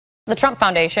The Trump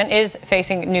Foundation is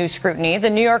facing new scrutiny.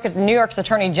 New York's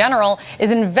Attorney General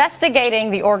is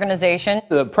investigating the organization.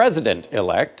 The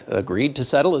president-elect agreed to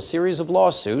settle a series of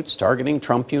lawsuits targeting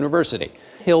Trump University.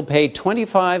 He'll pay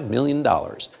 $25 million.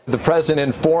 The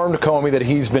president informed Comey that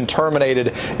he's been terminated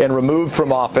and removed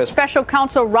from office. Special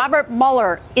counsel Robert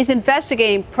Mueller is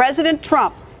investigating President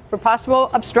Trump for possible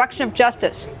obstruction of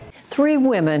justice. 3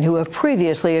 women who have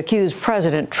previously accused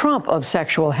President Trump of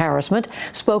sexual harassment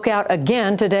spoke out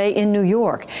again today in New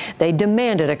York. They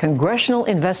demanded a congressional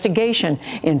investigation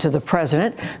into the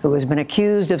president, who has been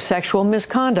accused of sexual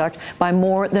misconduct by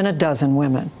more than a dozen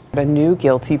women. A new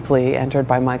guilty plea entered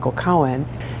by Michael Cohen.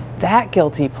 That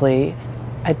guilty plea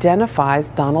identifies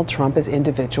Donald Trump as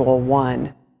individual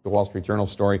 1. The Wall Street Journal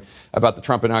story about the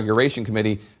Trump Inauguration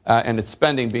Committee and its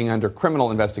spending being under criminal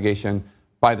investigation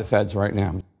by the feds right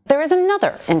now. There is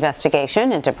another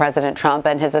investigation into President Trump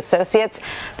and his associates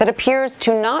that appears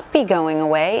to not be going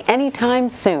away anytime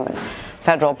soon.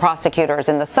 Federal prosecutors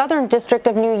in the Southern District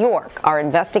of New York are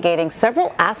investigating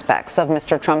several aspects of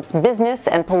Mr. Trump's business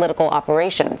and political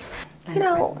operations. You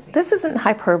know, this isn't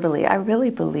hyperbole. I really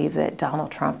believe that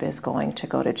Donald Trump is going to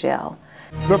go to jail.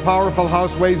 The powerful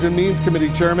House Ways and Means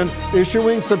Committee chairman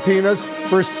issuing subpoenas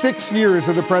for 6 years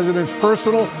of the president's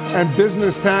personal and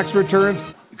business tax returns.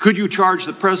 Could you charge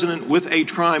the president with a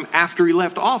crime after he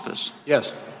left office?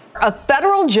 Yes. A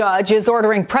federal judge is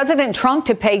ordering President Trump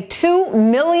to pay $2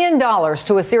 million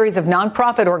to a series of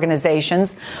nonprofit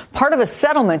organizations, part of a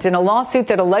settlement in a lawsuit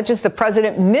that alleges the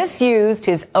president misused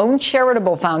his own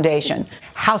charitable foundation.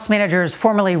 House managers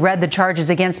formally read the charges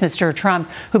against Mr. Trump,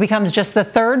 who becomes just the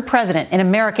 3rd president in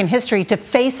American history to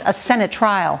face a Senate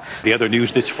trial. The other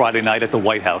news this Friday night at the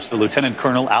White House, the Lieutenant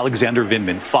Colonel Alexander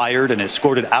Vindman fired and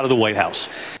escorted out of the White House.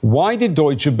 Why did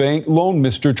Deutsche Bank loan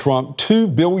Mr. Trump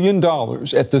 $2 billion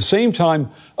at the same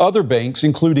time other banks,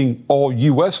 including all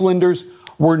U.S. lenders,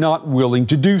 were not willing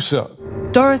to do so?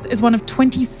 Doris is one of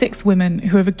 26 women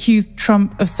who have accused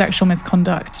Trump of sexual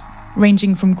misconduct,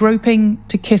 ranging from groping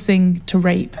to kissing to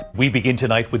rape. We begin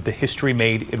tonight with the history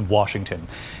made in Washington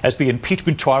as the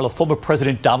impeachment trial of former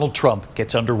President Donald Trump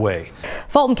gets underway.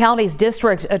 Fulton County's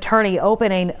district attorney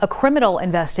opening a criminal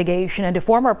investigation into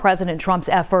former President Trump's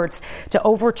efforts to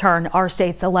overturn our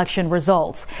state's election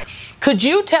results. Could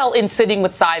you tell in sitting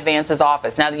with Cy Vance's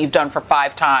office, now that you've done for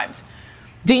 5 times,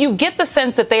 do you get the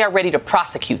sense that they are ready to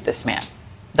prosecute this man,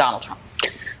 Donald Trump?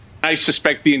 I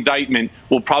suspect the indictment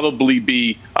will probably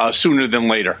be sooner than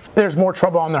later. There's more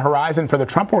trouble on the horizon for the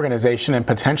Trump Organization and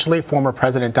potentially former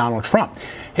President Donald Trump.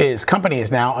 His company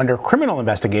is now under criminal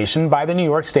investigation by the New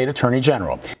York State Attorney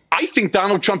General. I think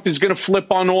Donald Trump is going to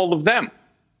flip on all of them.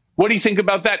 What do you think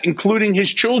about that, including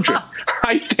his children?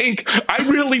 I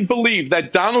really believe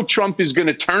that Donald Trump is going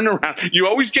to turn around. You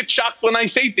always get shocked when I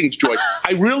say things, Joy.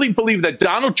 I really believe that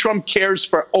Donald Trump cares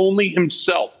for only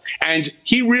himself, and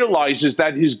he realizes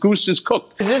that his goose is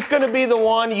cooked. Is this going to be the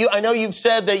one? I know you've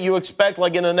said that you expect,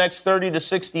 like in the next 30 to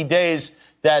 60 days,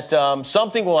 that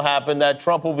something will happen, that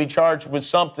Trump will be charged with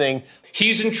something.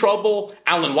 He's in trouble.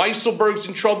 Alan Weisselberg's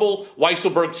in trouble.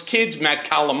 Weisselberg's kids, Matt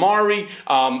Calamari,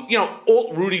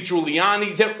 Rudy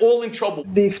Giuliani, they're all in trouble.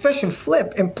 The expression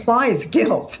flip implies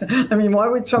guilt. I mean, why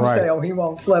would Trump say, oh, he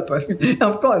won't flip?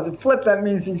 Of course, a flip, that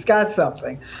means he's got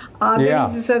something. Then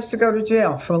he deserves to go to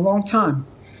jail for a long time.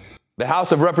 The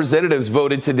House of Representatives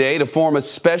voted today to form a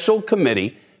special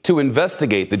committee to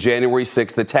investigate the January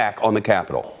 6th attack on the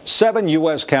Capitol. 7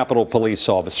 U.S. Capitol police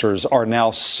officers are now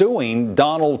suing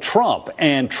Donald Trump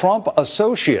and Trump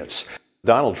associates.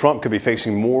 Donald Trump could be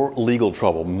facing more legal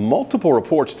trouble. Multiple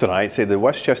reports tonight say the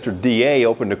Westchester DA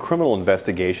opened a criminal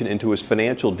investigation into his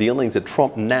financial dealings at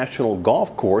Trump National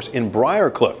Golf Course in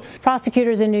Briarcliff.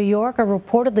 Prosecutors in New York are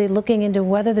reportedly looking into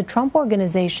whether the Trump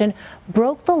Organization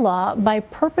broke the law by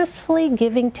purposefully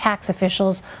giving tax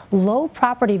officials low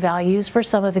property values for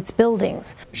some of its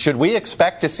buildings. Should we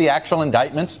expect to see actual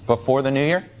indictments before the new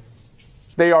year?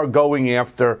 They are going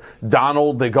after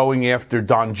Donald. They're going after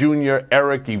Don Jr.,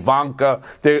 Eric, Ivanka.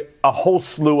 They're a whole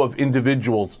slew of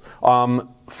individuals,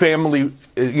 family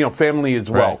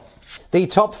as well. Right. The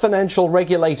top financial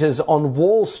regulators on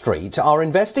Wall Street are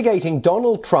investigating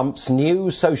Donald Trump's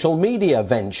new social media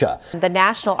venture. The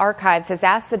National Archives has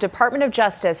asked the Department of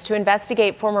Justice to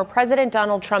investigate former President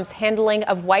Donald Trump's handling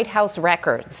of White House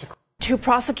records. 2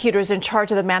 prosecutors in charge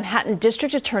of the Manhattan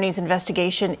District Attorney's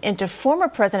investigation into former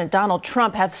President Donald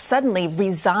Trump have suddenly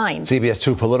resigned. CBS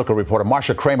 2 political reporter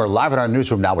Marsha Kramer live in our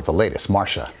newsroom now with the latest.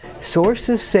 Marsha.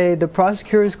 Sources say the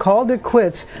prosecutors called it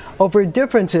quits over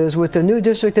differences with the new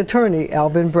district attorney,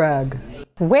 Alvin Bragg.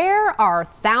 Where are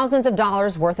thousands of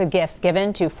dollars worth of gifts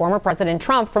given to former President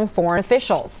Trump from foreign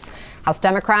officials? House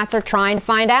Democrats are trying to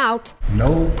find out.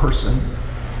 No person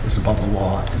is above the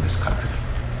law in this country.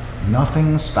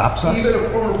 Nothing stops us. Even a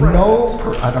former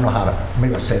president. I don't know how to,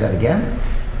 maybe I'll say that again.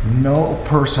 No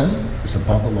person is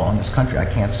above the law in this country. I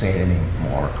can't say it any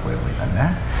more clearly than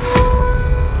that.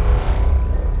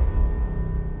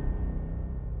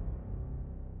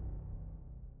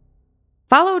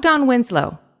 Follow Don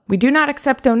Winslow. We do not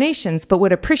accept donations, but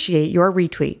would appreciate your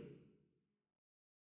retweet.